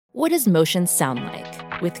What does motion sound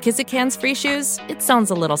like? With Kizik Hands Free Shoes, it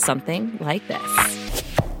sounds a little something like this.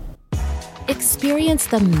 Experience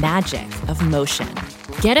the magic of motion.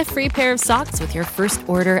 Get a free pair of socks with your first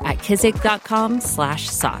order at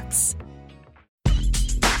kizik.com/socks.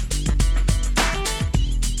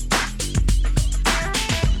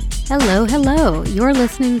 Hello. You're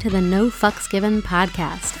listening to the No Fucks Given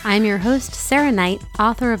podcast. I'm your host, Sarah Knight,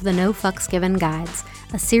 author of the No Fucks Given Guides,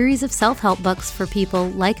 a series of self-help books for people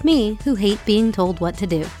like me who hate being told what to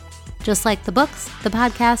do. Just like the books, the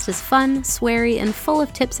podcast is fun, sweary, and full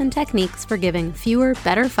of tips and techniques for giving fewer,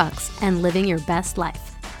 better fucks and living your best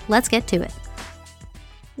life. Let's get to it.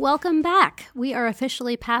 Welcome back. We are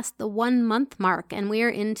officially past the 1 month mark and we are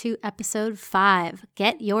into episode 5,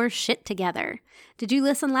 Get Your Shit Together. Did you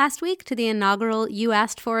listen last week to the inaugural You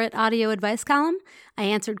Asked For It audio advice column? I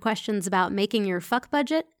answered questions about making your fuck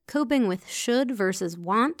budget, coping with should versus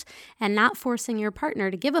want, and not forcing your partner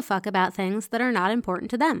to give a fuck about things that are not important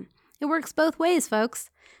to them. It works both ways, folks.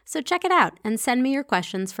 So check it out and send me your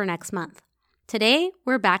questions for next month. Today,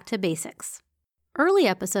 we're back to basics. Early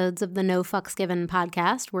episodes of the No Fucks Given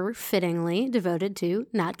podcast were fittingly devoted to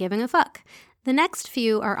not giving a fuck. The next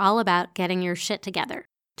few are all about getting your shit together.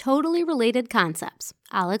 Totally related concepts.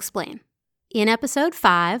 I'll explain. In episode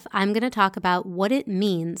 5, I'm going to talk about what it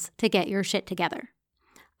means to get your shit together.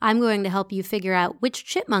 I'm going to help you figure out which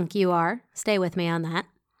chipmunk you are. Stay with me on that.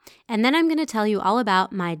 And then I'm going to tell you all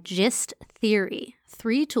about my GIST theory,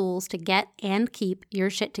 3 tools to get and keep your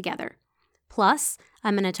shit together. Plus,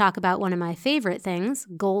 I'm going to talk about one of my favorite things,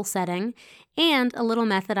 goal setting, and a little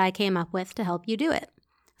method I came up with to help you do it.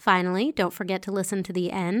 Finally, don't forget to listen to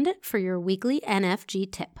the end for your weekly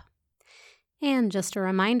NFG tip. And just a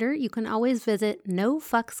reminder, you can always visit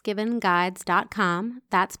nofucksgivenguides.com,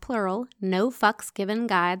 that's plural,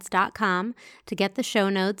 nofucksgivenguides.com, to get the show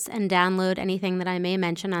notes and download anything that I may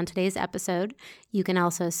mention on today's episode. You can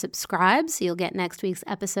also subscribe so you'll get next week's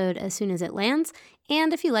episode as soon as it lands.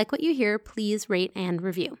 And if you like what you hear, please rate and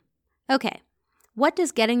review. Okay, what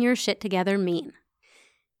does getting your shit together mean?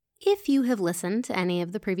 If you have listened to any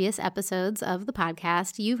of the previous episodes of the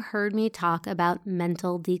podcast, you've heard me talk about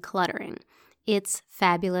mental decluttering. It's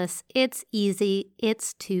fabulous, it's easy,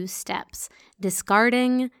 it's 2 steps: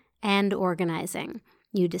 discarding and organizing.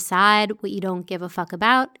 You decide what you don't give a fuck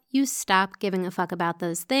about, you stop giving a fuck about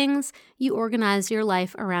those things, you organize your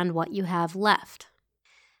life around what you have left.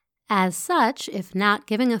 As such, if not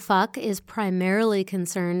giving a fuck is primarily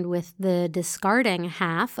concerned with the discarding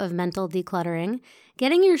half of mental decluttering,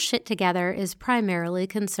 getting your shit together is primarily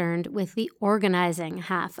concerned with the organizing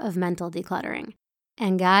half of mental decluttering.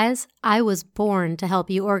 And guys, I was born to help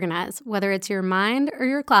you organize. Whether it's your mind or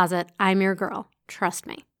your closet, I'm your girl. Trust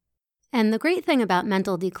me. And the great thing about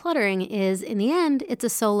mental decluttering is, in the end, it's a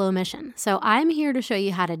solo mission. So I'm here to show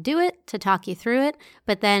you how to do it, to talk you through it,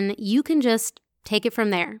 but then you can just take it from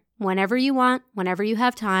there. Whenever you want, whenever you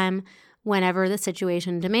have time, whenever the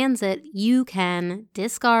situation demands it, you can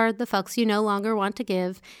discard the fucks you no longer want to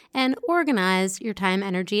give and organize your time,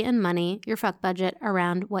 energy, and money, your fuck budget,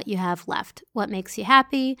 around what you have left, what makes you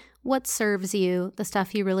happy, what serves you, the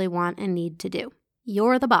stuff you really want and need to do.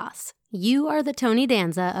 You're the boss. You are the Tony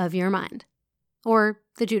Danza of your mind. Or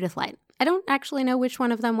the Judith Light. I don't actually know which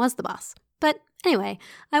one of them was the boss. But anyway,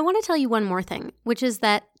 I want to tell you one more thing, which is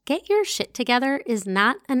that get your shit together is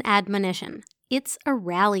not an admonition. It's a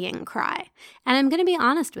rallying cry. And I'm going to be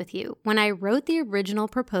honest with you. When I wrote the original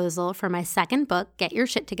proposal for my second book, Get Your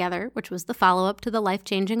Shit Together, which was the follow-up to the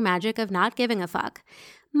life-changing magic of not giving a fuck,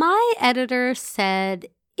 my editor said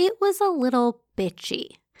it was a little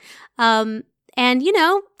bitchy. And,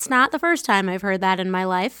 it's not the first time I've heard that in my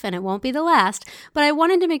life, and it won't be the last, but I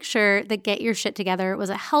wanted to make sure that Get Your Shit Together was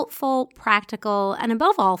a helpful, practical, and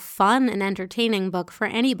above all, fun and entertaining book for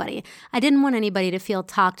anybody. I didn't want anybody to feel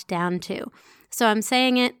talked down to. So I'm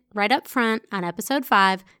saying it right up front on episode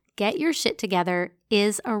 5, Get Your Shit Together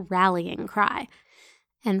is a rallying cry.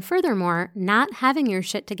 And furthermore, not having your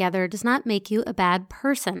shit together does not make you a bad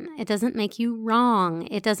person. It doesn't make you wrong.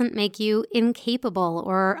 It doesn't make you incapable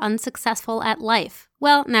or unsuccessful at life.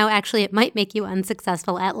 Well, no, actually, it might make you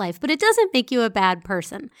unsuccessful at life, but it doesn't make you a bad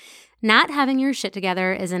person. Not having your shit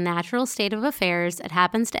together is a natural state of affairs. It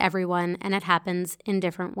happens to everyone, and it happens in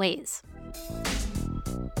different ways.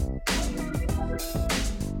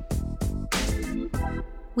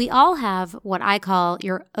 We all have what I call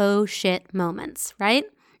your oh shit moments, right?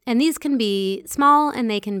 And these can be small and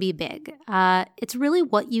they can be big. It's really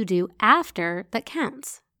what you do after that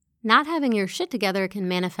counts. Not having your shit together can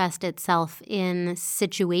manifest itself in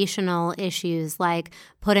situational issues like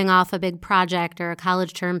putting off a big project or a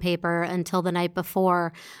college term paper until the night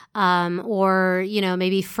before, or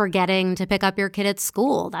maybe forgetting to pick up your kid at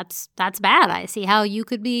school. That's bad. I see how you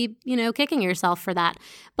could be kicking yourself for that.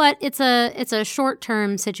 But it's a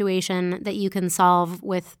short-term situation that you can solve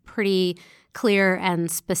with pretty clear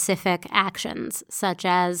and specific actions, such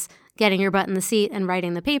as getting your butt in the seat and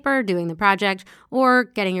writing the paper, doing the project, or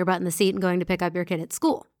getting your butt in the seat and going to pick up your kid at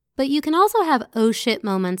school. But you can also have oh shit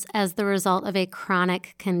moments as the result of a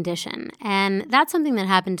chronic condition. And that's something that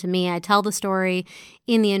happened to me. I tell the story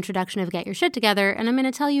in the introduction of Get Your Shit Together, and I'm going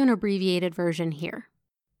to tell you an abbreviated version here.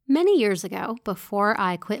 Many years ago, before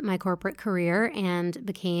I quit my corporate career and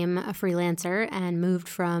became a freelancer and moved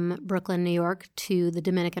from Brooklyn, New York to the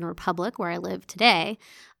Dominican Republic, where I live today,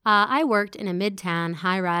 I worked in a midtown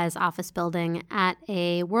high-rise office building at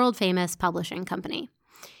a world-famous publishing company.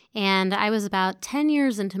 And I was about 10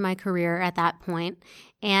 years into my career at that point,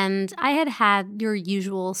 and I had had your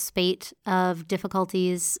usual spate of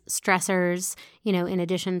difficulties, stressors. In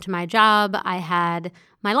addition to my job, I had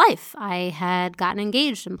my life. I had gotten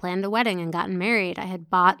engaged and planned a wedding and gotten married. I had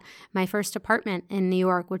bought my first apartment in New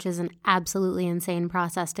York, which is an absolutely insane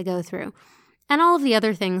process to go through. And all of the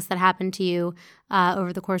other things that happen to you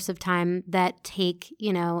over the course of time that take,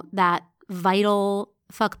 that vital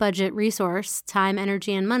fuck budget resource, time,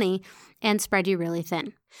 energy, and money, and spread you really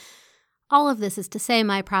thin. All of this is to say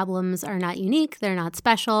my problems are not unique. They're not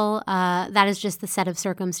special. That is just the set of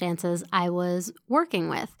circumstances I was working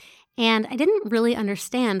with. And I didn't really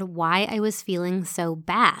understand why I was feeling so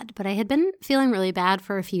bad, but I had been feeling really bad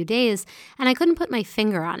for a few days, and I couldn't put my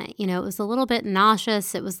finger on it. It was a little bit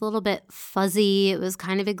nauseous, it was a little bit fuzzy, it was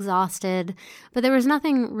kind of exhausted, but there was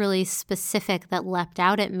nothing really specific that leapt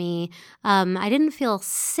out at me. I didn't feel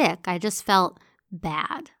sick, I just felt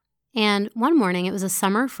bad. And one morning, it was a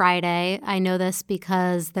summer Friday. I know this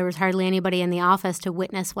because there was hardly anybody in the office to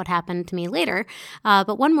witness what happened to me later.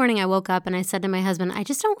 But one morning I woke up and I said to my husband, I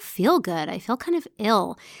just don't feel good. I feel kind of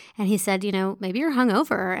ill. And he said, maybe you're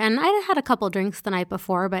hungover. And I'd had a couple drinks the night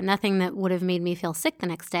before, but nothing that would have made me feel sick the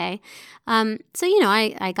next day.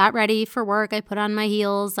 I got ready for work. I put on my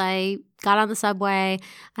heels. I got on the subway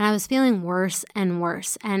and I was feeling worse and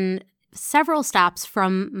worse. And several stops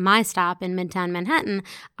from my stop in Midtown Manhattan,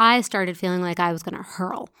 I started feeling like I was going to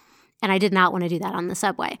hurl. And I did not want to do that on the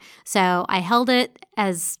subway. So I held it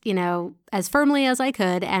as firmly as I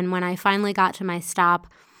could. And when I finally got to my stop,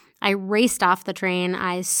 I raced off the train.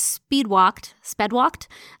 I sped walked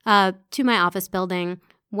to my office building,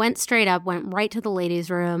 went straight up, went right to the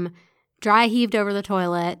ladies' room, dry heaved over the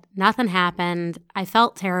toilet. Nothing happened. I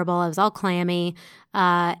felt terrible. I was all clammy.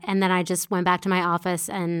 And then I just went back to my office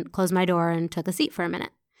and closed my door and took a seat for a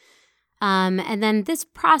minute. And then this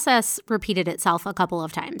process repeated itself a couple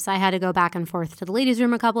of times. I had to go back and forth to the ladies'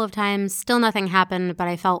 room a couple of times. Still nothing happened, but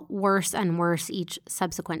I felt worse and worse each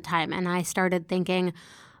subsequent time. And I started thinking,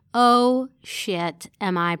 oh shit,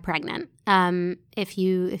 am I pregnant? If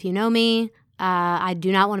you know me, I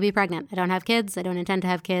do not want to be pregnant. I don't have kids. I don't intend to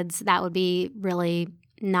have kids. That would be really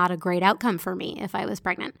not a great outcome for me if I was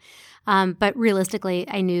pregnant. But realistically,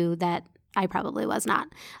 I knew that I probably was not.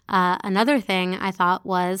 Another thing I thought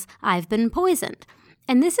was I've been poisoned.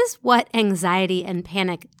 And this is what anxiety and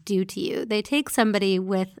panic do to you. They take somebody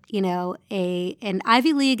with, an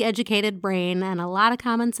Ivy League educated brain and a lot of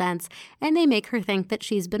common sense, and they make her think that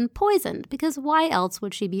she's been poisoned, because why else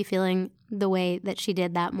would she be feeling the way that she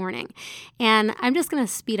did that morning? And I'm just going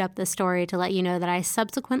to speed up the story to let you know that I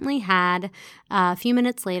subsequently had, a few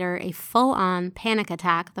minutes later, a full-on panic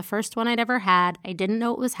attack, the first one I'd ever had. I didn't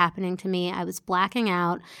know what was happening to me. I was blacking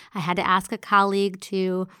out. I had to ask a colleague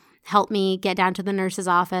to help me get down to the nurse's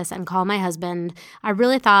office and call my husband. I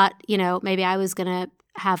really thought, maybe I was going to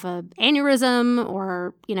have an aneurysm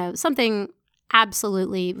or, something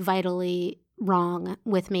absolutely vitally wrong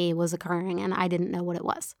with me was occurring, and I didn't know what it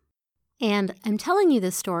was. And I'm telling you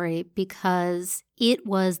this story because it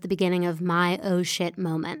was the beginning of my oh shit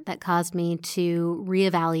moment that caused me to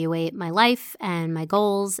reevaluate my life and my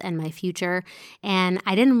goals and my future. And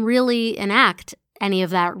I didn't really enact any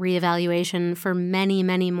of that reevaluation for many,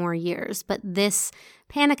 many more years. But this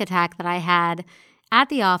panic attack that I had at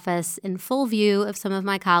the office in full view of some of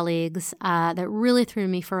my colleagues that really threw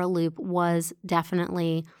me for a loop was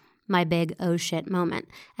definitely my big oh shit moment.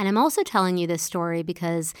 And I'm also telling you this story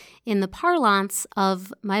because in the parlance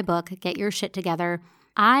of my book, Get Your Shit Together,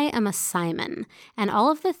 I am a Simon, and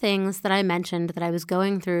all of the things that I mentioned that I was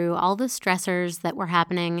going through, all the stressors that were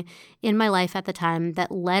happening in my life at the time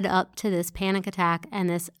that led up to this panic attack and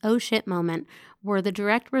this oh shit moment were the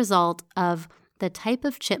direct result of the type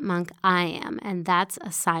of chipmunk I am, and that's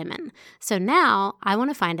a Simon. So now I want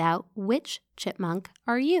to find out, which chipmunk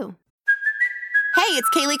are you? Hey, it's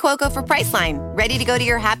Kaylee Cuoco for Priceline. Ready to go to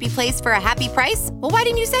your happy place for a happy price? Well, why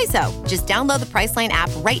didn't you say so? Just download the Priceline app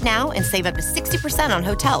right now and save up to 60% on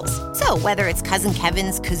hotels. So whether it's Cousin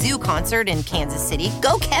Kevin's Kazoo Concert in Kansas City,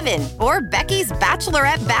 go Kevin, or Becky's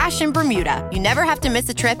Bachelorette Bash in Bermuda, you never have to miss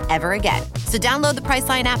a trip ever again. So download the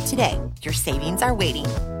Priceline app today. Your savings are waiting.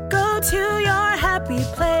 Go to your happy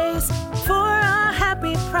place for a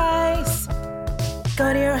happy price.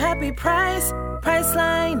 Go to your happy price,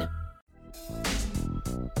 Priceline.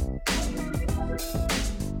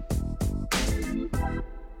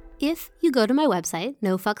 If you go to my website,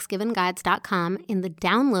 nofucksgivenguides.com, in the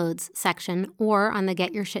downloads section or on the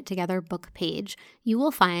Get Your Shit Together book page, you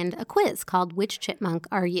will find a quiz called Which Chipmunk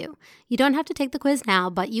Are You? You don't have to take the quiz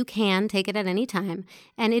now, but you can take it at any time,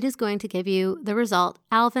 and it is going to give you the result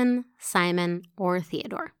Alvin, Simon, or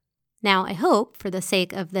Theodore. Now, I hope, for the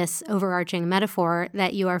sake of this overarching metaphor,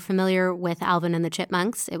 that you are familiar with Alvin and the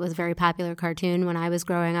Chipmunks. It was a very popular cartoon when I was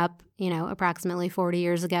growing up, approximately 40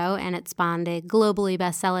 years ago, and it spawned a globally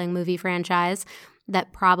best-selling movie franchise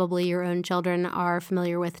that probably your own children are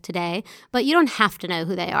familiar with today. But you don't have to know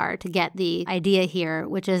who they are to get the idea here,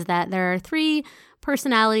 which is that there are 3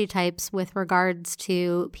 personality types with regards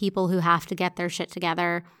to people who have to get their shit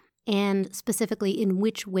together, and specifically in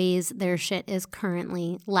which ways their shit is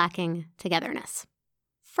currently lacking togetherness.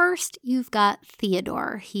 First, you've got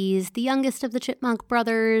Theodore. He's the youngest of the Chipmunk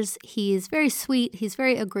brothers. He's very sweet, he's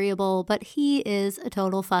very agreeable, but he is a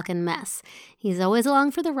total fucking mess. He's always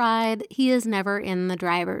along for the ride. He is never in the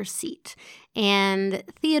driver's seat. And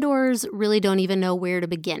Theodores really don't even know where to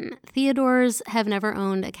begin. Theodores have never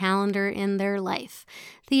owned a calendar in their life.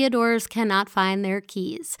 Theodores cannot find their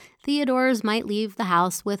keys. Theodores might leave the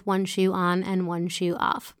house with one shoe on and one shoe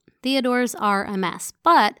off. Theodores are a mess,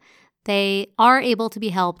 but they are able to be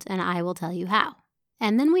helped, and I will tell you how.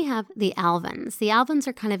 And then we have the Alvins. The Alvins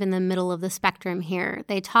are kind of in the middle of the spectrum here.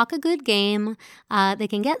 They talk a good game. They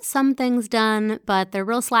can get some things done, but they're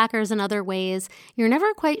real slackers in other ways. You're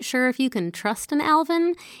never quite sure if you can trust an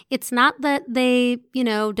Alvin. It's not that they,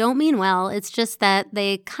 don't mean well. It's just that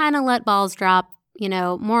they kind of let balls drop,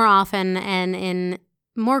 more often and in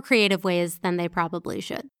more creative ways than they probably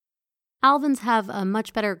should. Alvins have a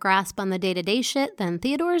much better grasp on the day-to-day shit than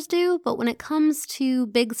Theodores do, but when it comes to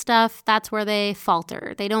big stuff, that's where they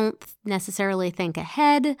falter. They don't necessarily think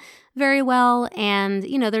ahead very well, and,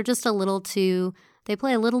 they're just they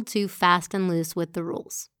play a little too fast and loose with the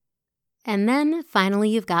rules. And then,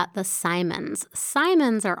 finally, you've got the Simons.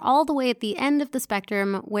 Simons are all the way at the end of the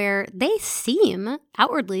spectrum where they seem,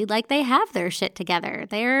 outwardly, like they have their shit together.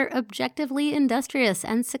 They're objectively industrious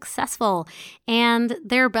and successful, and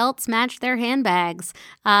their belts match their handbags.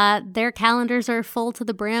 Their calendars are full to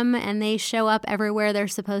the brim, and they show up everywhere they're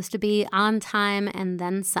supposed to be on time and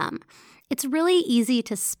then some. It's really easy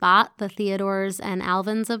to spot the Theodores and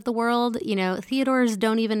Alvins of the world. Theodores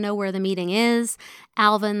don't even know where the meeting is.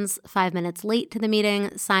 Alvin's 5 minutes late to the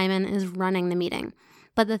meeting. Simon is running the meeting.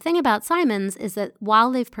 But the thing about Simons is that while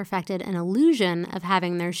they've perfected an illusion of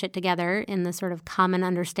having their shit together in the sort of common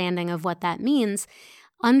understanding of what that means,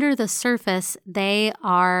 under the surface, they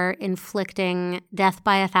are inflicting death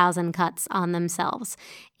by 1,000 cuts on themselves.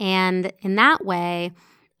 And in that way,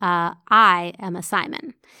 I am a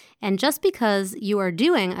Simon. And just because you are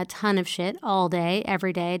doing a ton of shit all day,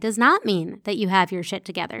 every day, does not mean that you have your shit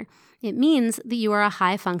together. It means that you are a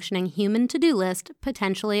high-functioning human to-do list,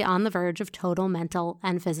 potentially on the verge of total mental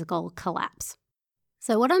and physical collapse.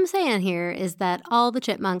 So what I'm saying here is that all the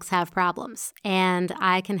chipmunks have problems, and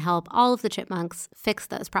I can help all of the chipmunks fix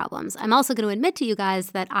those problems. I'm also going to admit to you guys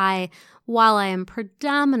that while I am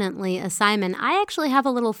predominantly a Simon, I actually have a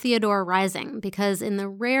little Theodore rising, because in the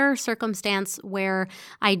rare circumstance where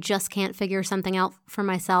I just can't figure something out for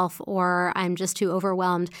myself or I'm just too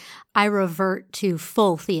overwhelmed, I revert to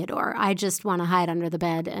full Theodore. I just want to hide under the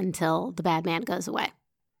bed until the bad man goes away.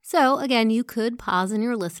 So again, you could pause in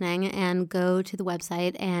your listening and go to the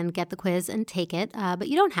website and get the quiz and take it, but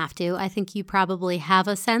you don't have to. I think you probably have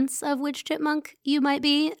a sense of which chipmunk you might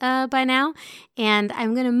be by now. And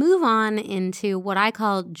I'm going to move on into what I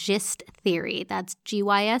call GYST theory. That's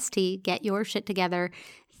GYST, get your shit together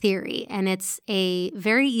theory. And it's a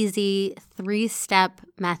very easy 3-step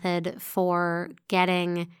method for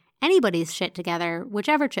getting anybody's shit together,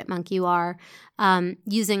 whichever chipmunk you are,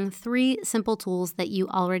 using 3 simple tools that you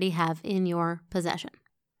already have in your possession.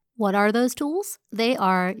 What are those tools? They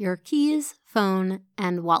are your keys, phone,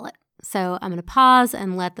 and wallet. So I'm going to pause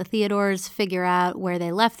and let the Theodores figure out where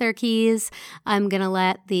they left their keys. I'm going to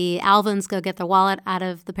let the Alvins go get the wallet out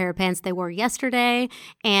of the pair of pants they wore yesterday.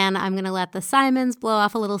 And I'm going to let the Simons blow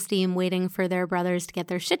off a little steam waiting for their brothers to get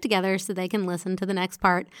their shit together so they can listen to the next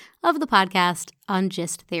part of the podcast on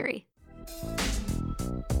Gist Theory.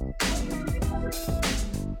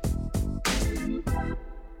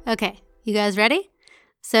 Okay, you guys ready?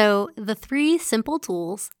 So the 3 simple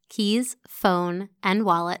tools, keys, phone, and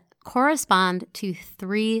wallet, correspond to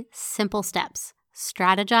 3 simple steps: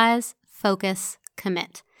 strategize, focus,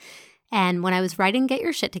 commit. And when I was writing Get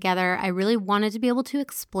Your Shit Together, I really wanted to be able to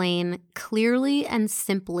explain clearly and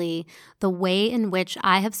simply the way in which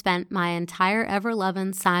I have spent my entire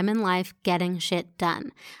ever-loving Simon life getting shit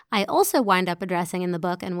done. I also wind up addressing in the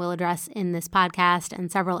book, and will address in this podcast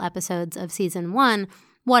and several episodes of season 1,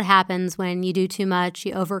 what happens when you do too much,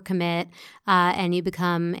 you overcommit, and you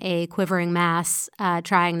become a quivering mass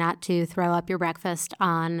trying not to throw up your breakfast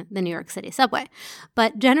on the New York City subway.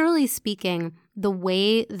 But generally speaking, the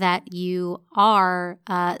way that you are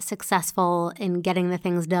successful in getting the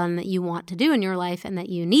things done that you want to do in your life and that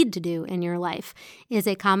you need to do in your life is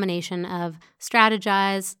a combination of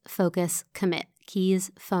strategize, focus, commit.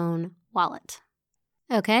 Keys, phone, wallet.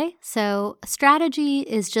 Okay, so strategy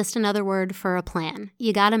is just another word for a plan.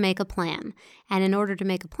 You got to make a plan. And in order to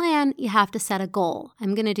make a plan, you have to set a goal.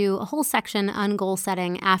 I'm going to do a whole section on goal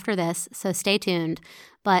setting after this, so stay tuned.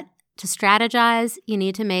 But to strategize, you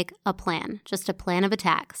need to make a plan, just a plan of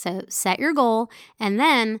attack. So set your goal and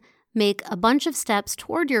then make a bunch of steps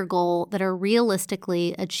toward your goal that are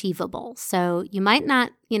realistically achievable. So you might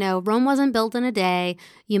not, Rome wasn't built in a day.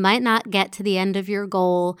 You might not get to the end of your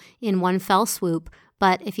goal in one fell swoop.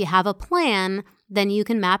 But if you have a plan, then you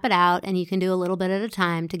can map it out and you can do a little bit at a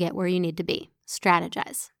time to get where you need to be.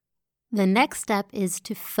 Strategize. The next step is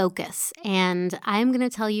to focus. And I'm going to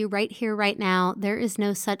tell you right here, right now, there is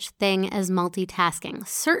no such thing as multitasking.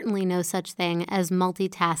 Certainly no such thing as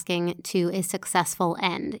multitasking to a successful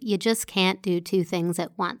end. You just can't do 2 things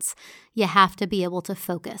at once. You have to be able to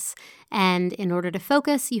focus. And in order to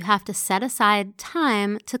focus, you have to set aside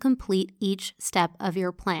time to complete each step of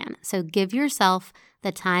your plan. So give yourself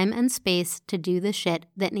the time and space to do the shit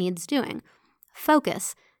that needs doing.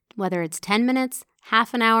 Focus, whether it's 10 minutes,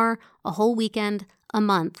 half an hour, a whole weekend, a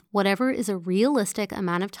month, whatever is a realistic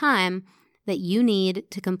amount of time that you need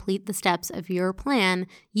to complete the steps of your plan,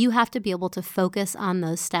 you have to be able to focus on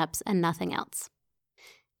those steps and nothing else.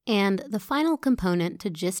 And the final component to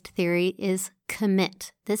Gist Theory is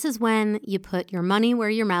commit. This is when you put your money where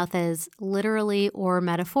your mouth is, literally or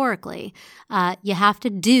metaphorically. You have to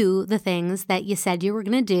do the things that you said you were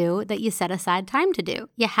going to do, that you set aside time to do.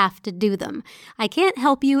 You have to do them. I can't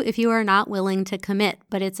help you if you are not willing to commit,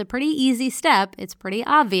 but it's a pretty easy step. It's pretty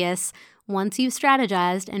obvious. Once you've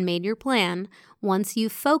strategized and made your plan, once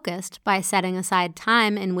you've focused by setting aside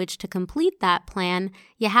time in which to complete that plan,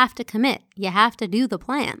 you have to commit. You have to do the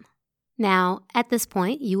plan. Now, at this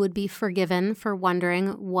point, you would be forgiven for wondering,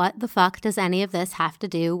 what the fuck does any of this have to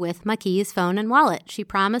do with my keys, phone, and wallet? She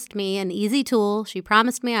promised me an easy tool. She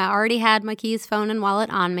promised me I already had my keys, phone, and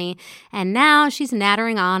wallet on me. And now she's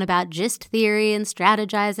nattering on about Gist Theory and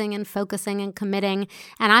strategizing and focusing and committing.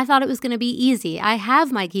 And I thought it was going to be easy. I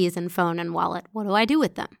have my keys and phone and wallet. What do I do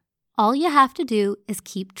with them? All you have to do is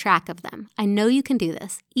keep track of them. I know you can do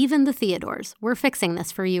this. Even the Theodores. We're fixing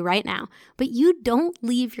this for you right now. But you don't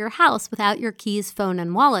leave your house without your keys, phone,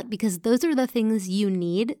 and wallet, because those are the things you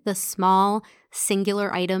need, the small,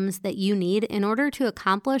 singular items that you need in order to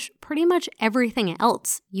accomplish pretty much everything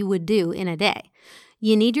else you would do in a day.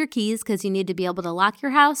 You need your keys because you need to be able to lock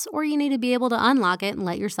your house, or you need to be able to unlock it and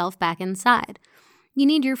let yourself back inside. You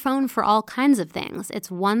need your phone for all kinds of things. It's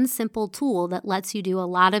one simple tool that lets you do a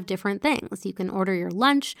lot of different things. You can order your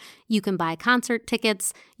lunch, you can buy concert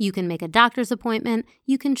tickets, you can make a doctor's appointment,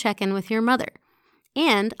 you can check in with your mother.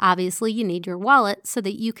 And obviously you need your wallet so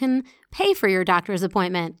that you can pay for your doctor's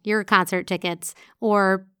appointment, your concert tickets,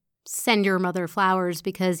 or send your mother flowers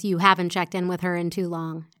because you haven't checked in with her in too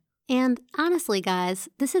long. And honestly, guys,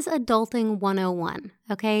 this is adulting 101,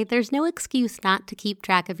 okay? There's no excuse not to keep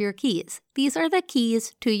track of your keys. These are the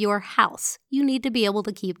keys to your house. You need to be able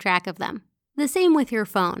to keep track of them. The same with your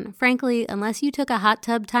phone. Frankly, unless you took a hot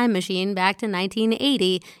tub time machine back to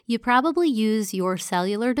 1980, you probably use your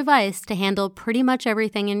cellular device to handle pretty much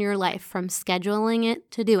everything in your life, from scheduling it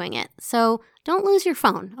to doing it. So don't lose your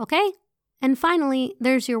phone, okay? And finally,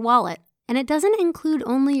 there's your wallet. And it doesn't include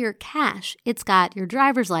only your cash. It's got your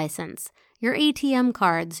driver's license, your ATM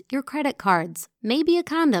cards, your credit cards, maybe a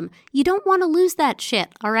condom. You don't want to lose that shit,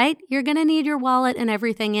 all right? You're going to need your wallet and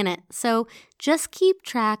everything in it. So just keep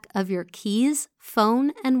track of your keys,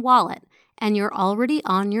 phone, and wallet, and you're already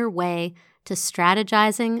on your way to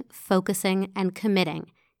strategizing, focusing, and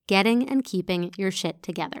committing, getting and keeping your shit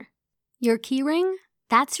together. Your key ring?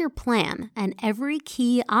 That's your plan, and every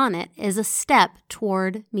key on it is a step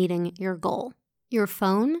toward meeting your goal. Your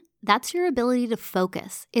phone? That's your ability to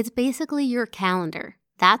focus. It's basically your calendar.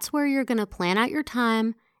 That's where you're going to plan out your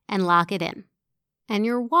time and lock it in. And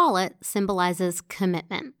your wallet symbolizes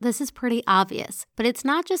commitment. This is pretty obvious, but it's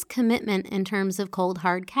not just commitment in terms of cold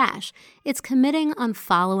hard cash. It's committing on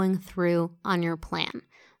following through on your plan.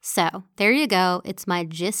 So there you go. It's my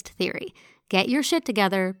gist theory. Get your shit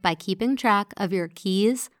together by keeping track of your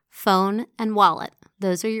keys, phone, and wallet.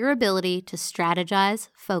 Those are your ability to strategize,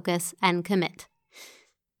 focus, and commit.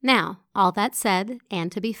 Now, all that said,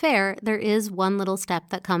 and to be fair, there is one little step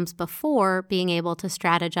that comes before being able to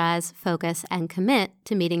strategize, focus, and commit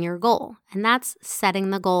to meeting your goal, and that's setting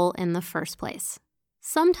the goal in the first place.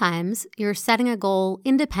 Sometimes you're setting a goal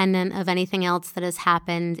independent of anything else that has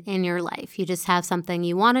happened in your life. You just have something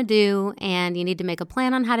you want to do, and you need to make a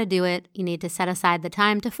plan on how to do it. You need to set aside the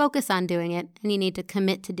time to focus on doing it, and you need to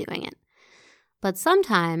commit to doing it. But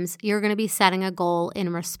sometimes you're going to be setting a goal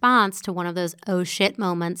in response to one of those oh shit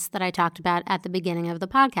moments that I talked about at the beginning of the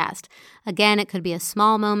podcast. Again, it could be a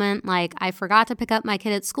small moment like I forgot to pick up my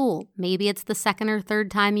kid at school. Maybe it's the second or third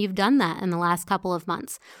time you've done that in the last couple of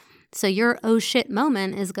months. So your oh shit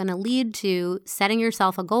moment is going to lead to setting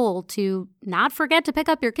yourself a goal to not forget to pick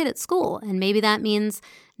up your kid at school. And maybe that means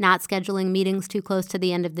not scheduling meetings too close to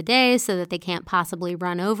the end of the day so that they can't possibly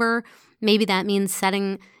run over. Maybe that means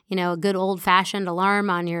setting, a good old-fashioned alarm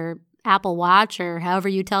on your Apple Watch or however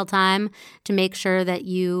you tell time to make sure that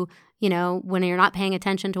when you're not paying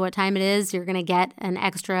attention to what time it is, you're going to get an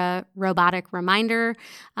extra robotic reminder.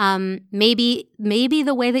 Maybe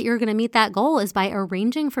the way that you're going to meet that goal is by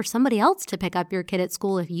arranging for somebody else to pick up your kid at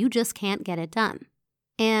school if you just can't get it done.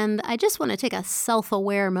 And I just want to take a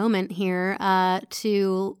self-aware moment here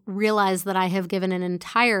to realize that I have given an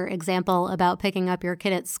entire example about picking up your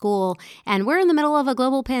kid at school, and we're in the middle of a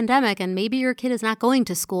global pandemic, and maybe your kid is not going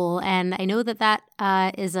to school, and I know that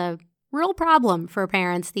is a real problem for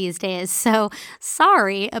parents these days. So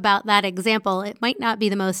sorry about that example. It might not be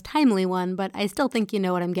the most timely one, but I still think you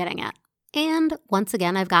know what I'm getting at. And once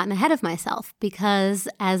again, I've gotten ahead of myself because,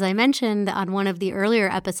 as I mentioned on one of the earlier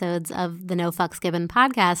episodes of the No Fucks Given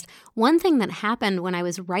podcast, one thing that happened when I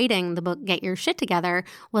was writing the book Get Your Shit Together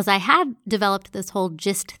was I had developed this whole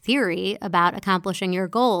gist theory about accomplishing your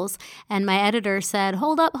goals, and my editor said,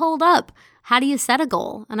 hold up. How do you set a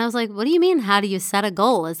goal? And I was like, what do you mean, how do you set a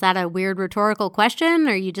goal? Is that a weird rhetorical question?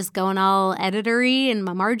 Are you just going all editory in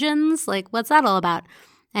my margins? Like, what's that all about?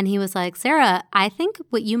 And he was like, Sarah, I think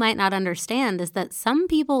what you might not understand is that some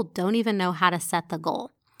people don't even know how to set the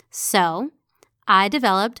goal. So I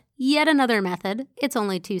developed yet another method. It's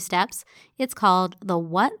only 2 steps. It's called the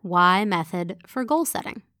what-why method for goal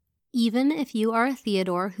setting. Even if you are a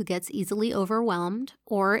Theodore who gets easily overwhelmed,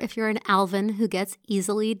 or if you're an Alvin who gets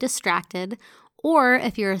easily distracted, or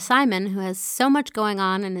if you're a Simon who has so much going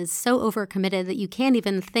on and is so overcommitted that you can't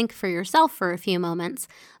even think for yourself for a few moments,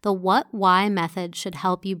 the what-why method should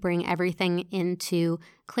help you bring everything into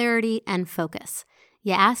clarity and focus.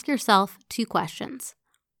 You ask yourself 2 questions.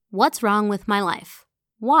 What's wrong with my life?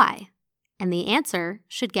 Why? And the answer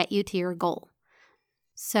should get you to your goal.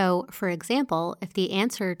 So, for example, if the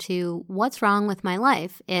answer to what's wrong with my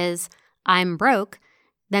life is I'm broke,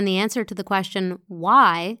 then the answer to the question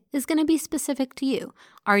why is going to be specific to you.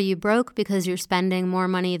 Are you broke because you're spending more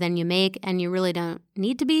money than you make and you really don't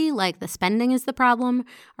need to be, like the spending is the problem?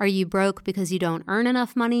 Are you broke because you don't earn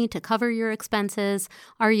enough money to cover your expenses?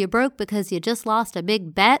 Are you broke because you just lost a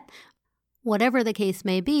big bet? Whatever the case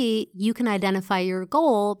may be, you can identify your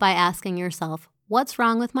goal by asking yourself, what's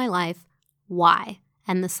wrong with my life? Why?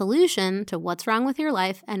 And the solution to what's wrong with your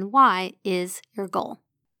life and why is your goal.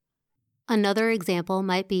 Another example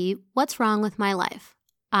might be, what's wrong with my life?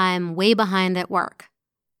 I'm way behind at work.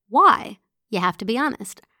 Why? You have to be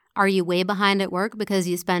honest. Are you way behind at work because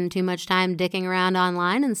you spend too much time dicking around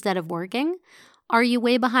online instead of working? Are you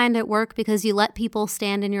way behind at work because you let people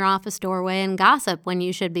stand in your office doorway and gossip when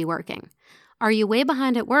you should be working? Are you way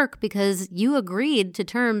behind at work because you agreed to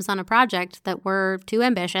terms on a project that were too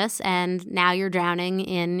ambitious and now you're drowning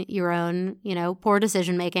in your own, poor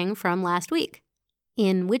decision-making from last week?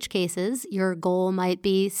 In which cases, your goal might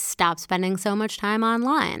be stop spending so much time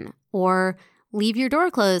online, or leave your door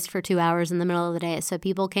closed for 2 hours in the middle of the day so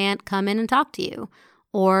people can't come in and talk to you,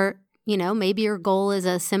 or, Maybe your goal is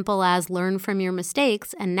as simple as learn from your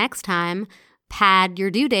mistakes and next time pad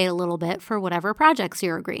your due date a little bit for whatever projects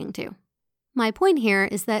you're agreeing to. My point here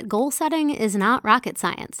is that goal setting is not rocket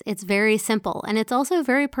science. It's very simple, and it's also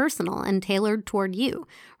very personal and tailored toward you.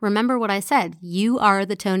 Remember what I said. You are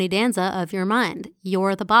the Tony Danza of your mind.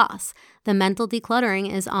 You're the boss. The mental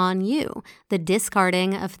decluttering is on you. The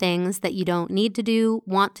discarding of things that you don't need to do,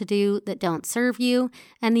 want to do, that don't serve you,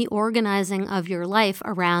 and the organizing of your life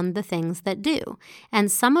around the things that do.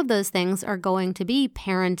 And some of those things are going to be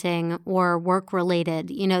parenting or work-related.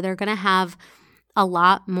 They're going to have a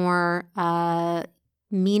lot more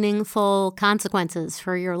meaningful consequences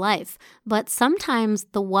for your life. But sometimes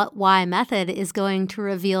the what-why method is going to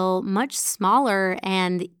reveal much smaller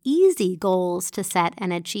and easy goals to set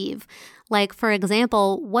and achieve. Like, for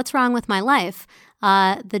example, what's wrong with my life?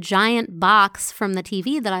 The giant box from the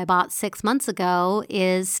TV that I bought 6 months ago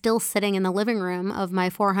is still sitting in the living room of my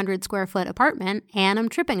 400 square foot apartment, and I'm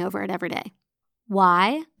tripping over it every day.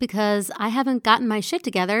 Why? Because I haven't gotten my shit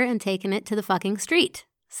together and taken it to the fucking street.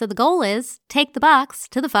 So the goal is take the box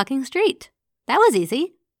to the fucking street. That was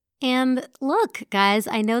easy. And look, guys,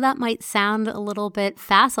 I know that might sound a little bit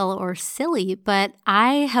facile or silly, but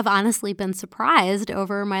I have honestly been surprised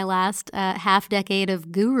over my last half decade of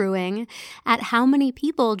guruing at how many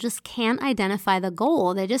people just can't identify the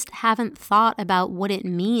goal. They just haven't thought about what it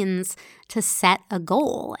means to set a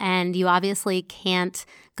goal. And you obviously can't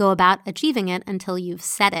go about achieving it until you've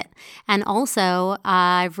set it. And also,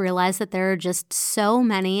 I've realized that there are just so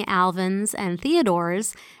many Alvins and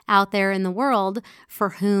Theodores out there in the world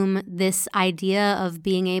for whom this idea of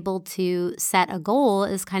being able to set a goal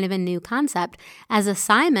is kind of a new concept. As a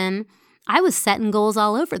Simon, I was setting goals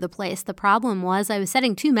all over the place. The problem was I was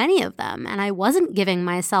setting too many of them, and I wasn't giving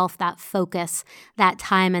myself that focus, that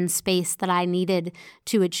time and space that I needed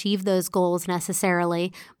to achieve those goals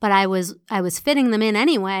necessarily. But I was fitting them in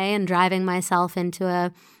anyway and driving myself into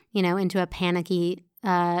a panicky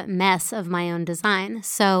mess of my own design.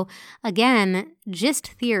 So again, just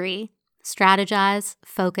theory: strategize,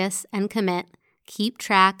 focus, and commit. Keep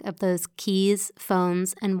track of those keys,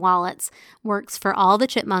 phones, and wallets. Works for all the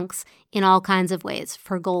chipmunks in all kinds of ways,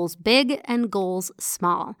 for goals big and goals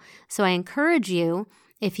small. So I encourage you,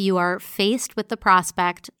 if you are faced with the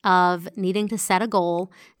prospect of needing to set a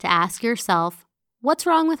goal, to ask yourself, what's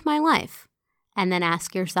wrong with my life? And then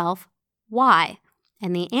ask yourself, why?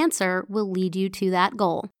 And the answer will lead you to that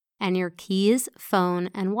goal. And your keys, phone,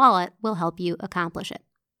 and wallet will help you accomplish it.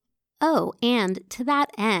 Oh, and to that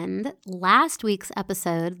end, last week's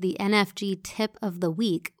episode, the NFG tip of the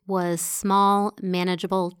week, was small,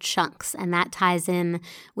 manageable chunks, and that ties in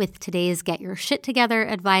with today's Get Your Shit Together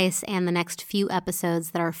advice and the next few episodes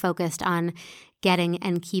that are focused on getting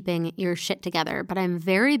and keeping your shit together. But I'm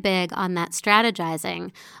very big on that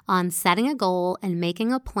strategizing, on setting a goal and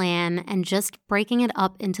making a plan and just breaking it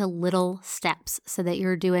up into little steps so that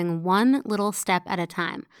you're doing one little step at a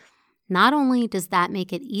time. Not only does that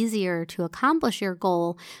make it easier to accomplish your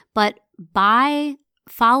goal, but by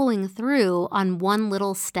following through on one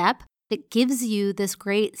little step, it gives you this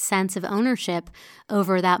great sense of ownership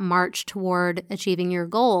over that march toward achieving your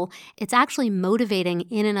goal. It's actually motivating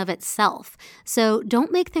in and of itself. So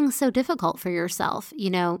don't make things so difficult for yourself.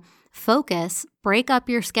 Focus, break up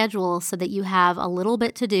your schedule so that you have a little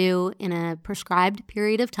bit to do in a prescribed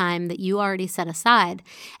period of time that you already set aside.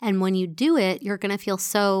 And when you do it, you're going to feel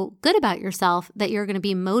so good about yourself that you're going to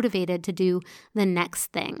be motivated to do the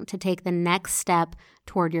next thing, to take the next step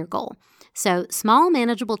toward your goal. So small,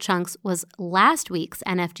 manageable chunks was last week's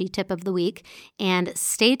NFG tip of the week. And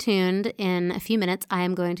stay tuned. In a few minutes, I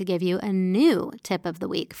am going to give you a new tip of the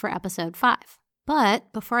week for episode 5.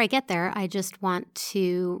 But before I get there, I just want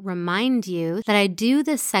to remind you that I do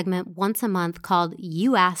this segment once a month called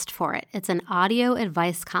You Asked For It. It's an audio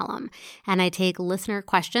advice column, and I take listener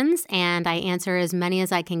questions and I answer as many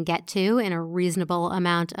as I can get to in a reasonable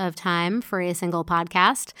amount of time for a single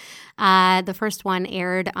podcast. The first one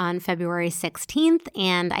aired on February 16th,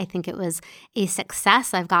 and I think it was a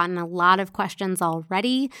success. I've gotten a lot of questions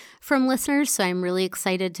already from listeners, so I'm really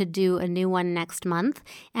excited to do a new one next month.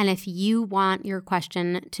 And if you want your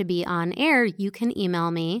question to be on air, you can email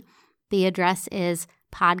me. The address is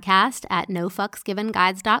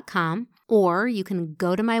podcast@nofucksgivenguides.com, or you can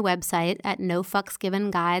go to my website at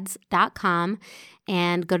nofucksgivenguides.com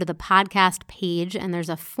and go to the podcast page, and there's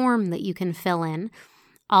a form that you can fill in.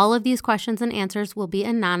 All of these questions and answers will be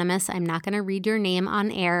anonymous. I'm not going to read your name on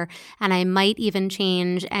air, and I might even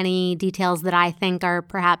change any details that I think are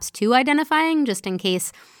perhaps too identifying, just in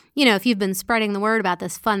case if you've been spreading the word about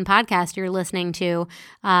this fun podcast you're listening to,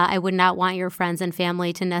 I would not want your friends and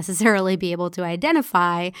family to necessarily be able to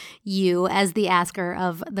identify you as the asker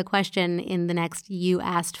of the question in the next You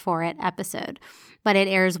Asked For It episode. But it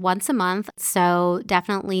airs once a month, so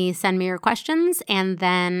definitely send me your questions and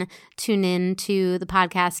then tune in to the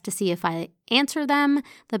podcast to see if I answer them.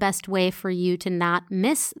 The best way for you to not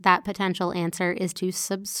miss that potential answer is to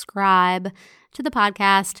subscribe to the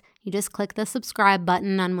podcast. You just click the subscribe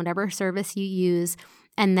button on whatever service you use,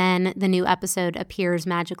 and then the new episode appears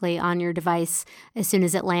magically on your device as soon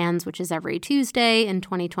as it lands, which is every Tuesday in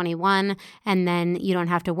 2021. And then you don't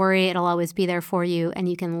have to worry. It'll always be there for you, and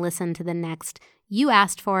you can listen to the next You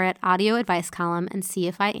Asked For It audio advice column and see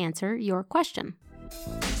if I answer your question.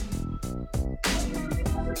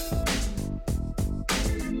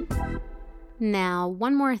 Now,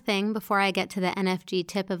 one more thing before I get to the NFG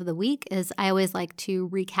tip of the week is I always like to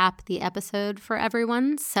recap the episode for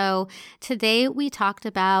everyone. So today we talked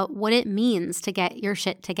about what it means to get your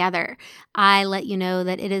shit together. I let you know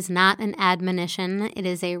that it is not an admonition, it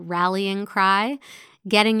is a rallying cry.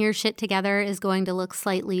 Getting your shit together is going to look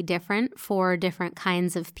slightly different for different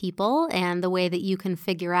kinds of people, and the way that you can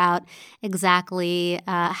figure out exactly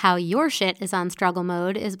how your shit is on struggle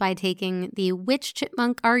mode is by taking the Which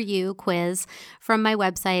Chipmunk Are You quiz from my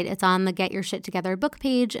website. It's on the Get Your Shit Together book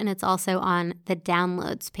page, and it's also on the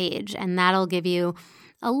downloads page, and that'll give you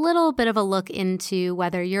a little bit of a look into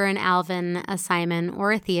whether you're an Alvin, a Simon,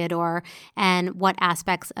 or a Theodore, and what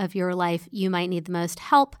aspects of your life you might need the most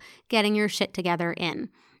help getting your shit together in.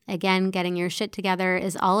 Again, getting your shit together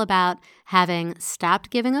is all about having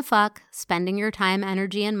stopped giving a fuck, spending your time,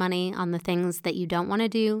 energy, and money on the things that you don't want to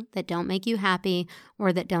do, that don't make you happy,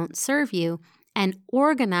 or that don't serve you, and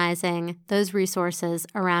organizing those resources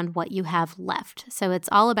around what you have left. So it's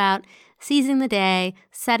all about seizing the day,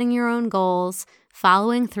 setting your own goals,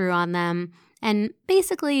 following through on them, and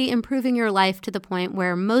basically improving your life to the point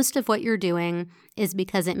where most of what you're doing is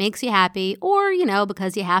because it makes you happy, or,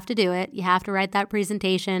 because you have to do it. You have to write that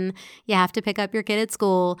presentation. You have to pick up your kid at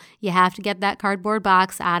school. You have to get that cardboard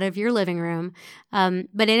box out of your living room.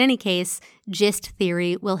 But in any case, GIST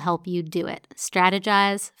theory will help you do it.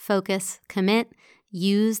 Strategize, focus, commit.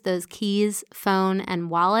 Use those keys, phone, and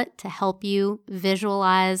wallet to help you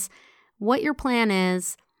visualize what your plan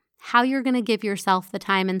is, how you're going to give yourself the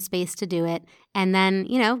time and space to do it, and then,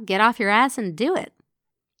 get off your ass and do it.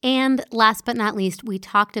 And last but not least, we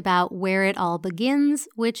talked about where it all begins,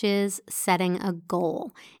 which is setting a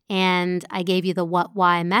goal. And I gave you the what,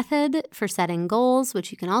 why method for setting goals,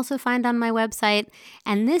 which you can also find on my website.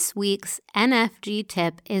 And this week's NFG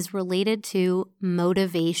tip is related to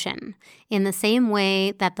motivation. In the same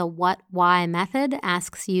way that the what, why method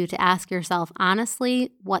asks you to ask yourself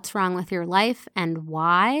honestly what's wrong with your life and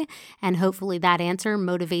why, and hopefully that answer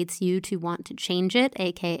motivates you to want to change it,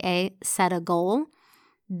 aka set a goal.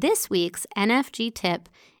 This week's NFG tip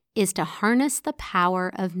is to harness the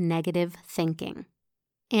power of negative thinking.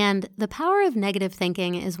 And the power of negative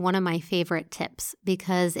thinking is one of my favorite tips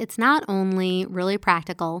because it's not only really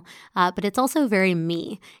practical, but it's also very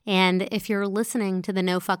me. And if you're listening to the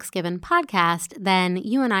No Fucks Given podcast, then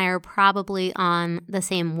you and I are probably on the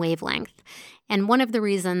same wavelength. And one of the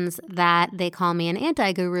reasons that they call me an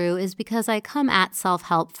anti-guru is because I come at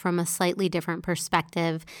self-help from a slightly different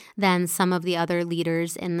perspective than some of the other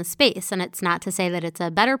leaders in the space. And it's not to say that it's a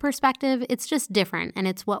better perspective, it's just different, and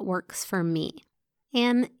it's what works for me.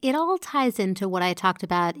 And it all ties into what I talked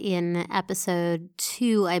about in episode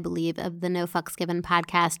 2, I believe, of the No Fucks Given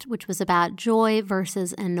podcast, which was about joy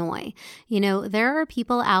versus annoy. There are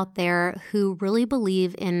people out there who really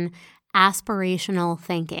believe in aspirational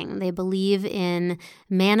thinking. They believe in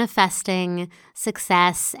manifesting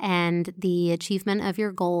success and the achievement of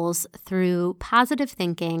your goals through positive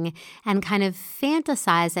thinking and kind of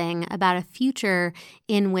fantasizing about a future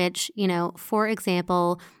in which, for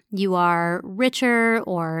example, you are richer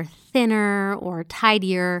or thinner or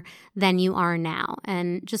tidier than you are now.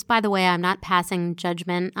 And just by the way, I'm not passing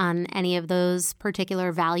judgment on any of those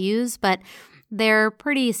particular values, but they're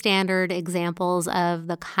pretty standard examples of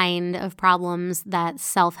the kind of problems that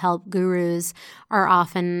self-help gurus are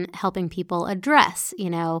often helping people address,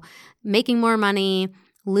 making more money,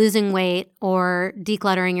 losing weight, or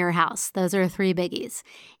decluttering your house. Those are 3 biggies.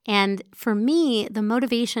 And for me, the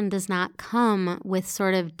motivation does not come with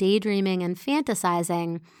sort of daydreaming and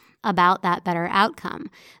fantasizing about that better outcome.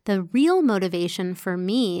 The real motivation for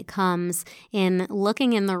me comes in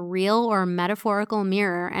looking in the real or metaphorical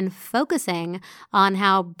mirror and focusing on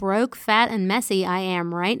how broke, fat, and messy I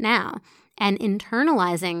am right now, and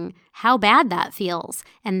internalizing how bad that feels.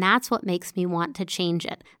 And that's what makes me want to change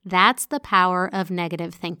it. That's the power of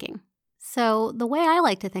negative thinking. So the way I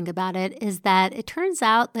like to think about it is that it turns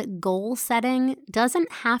out that goal setting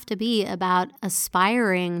doesn't have to be about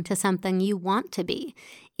aspiring to something you want to be.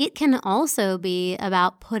 It can also be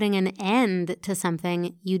about putting an end to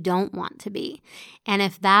something you don't want to be. And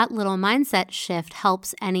if that little mindset shift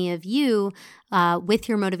helps any of you with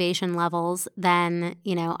your motivation levels, then,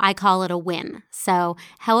 I call it a win. So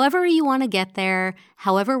however you want to get there,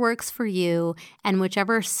 however works for you, and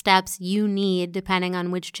whichever steps you need, depending on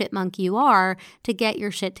which chipmunk you are, to get your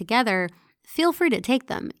shit together, feel free to take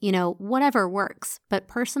them, whatever works. But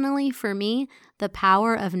personally, for me, the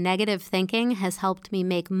power of negative thinking has helped me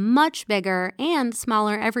make much bigger and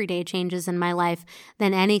smaller everyday changes in my life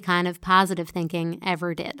than any kind of positive thinking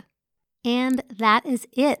ever did. And that is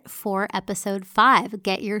it for episode 5,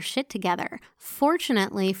 Get Your Shit Together.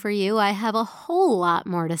 Fortunately for you, I have a whole lot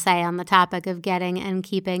more to say on the topic of getting and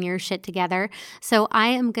keeping your shit together. So I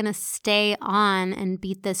am going to stay on and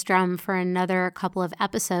beat this drum for another couple of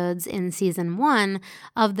episodes in season 1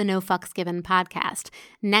 of the No Fucks Given podcast.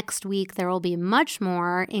 Next week, there will be much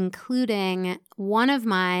more, including one of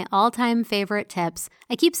my all-time favorite tips.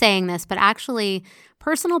 I keep saying this, but actually,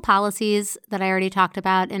 personal policies that I already talked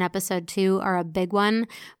about in episode 2 are a big one,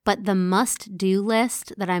 but the must-do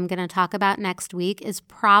list that I'm going to talk about next week is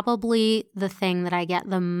probably the thing that I get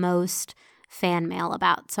the most fan mail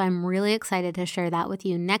about. So I'm really excited to share that with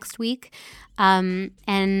you next week.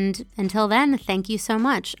 And until then, thank you so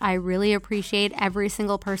much. I really appreciate every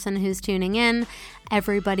single person who's tuning in,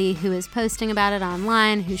 everybody who is posting about it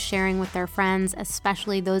online, who's sharing with their friends,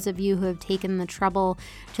 especially those of you who have taken the trouble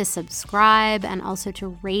to subscribe and also to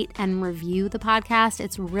rate and review the podcast.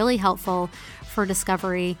 It's really helpful for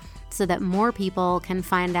discovery so that more people can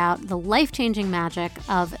find out the life-changing magic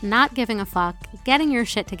of not giving a fuck, getting your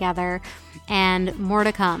shit together, and more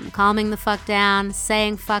to come. Calming the fuck down,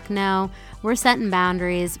 saying fuck no. We're setting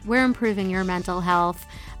boundaries. We're improving your mental health.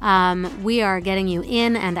 We are getting you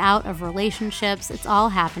in and out of relationships. It's all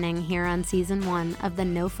happening here on season 1 of the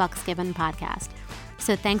No Fucks Given podcast.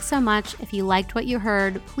 So thanks so much. If you liked what you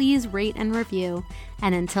heard, please rate and review.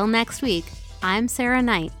 And until next week, I'm Sarah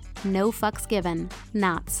Knight. No fucks given,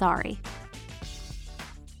 not sorry.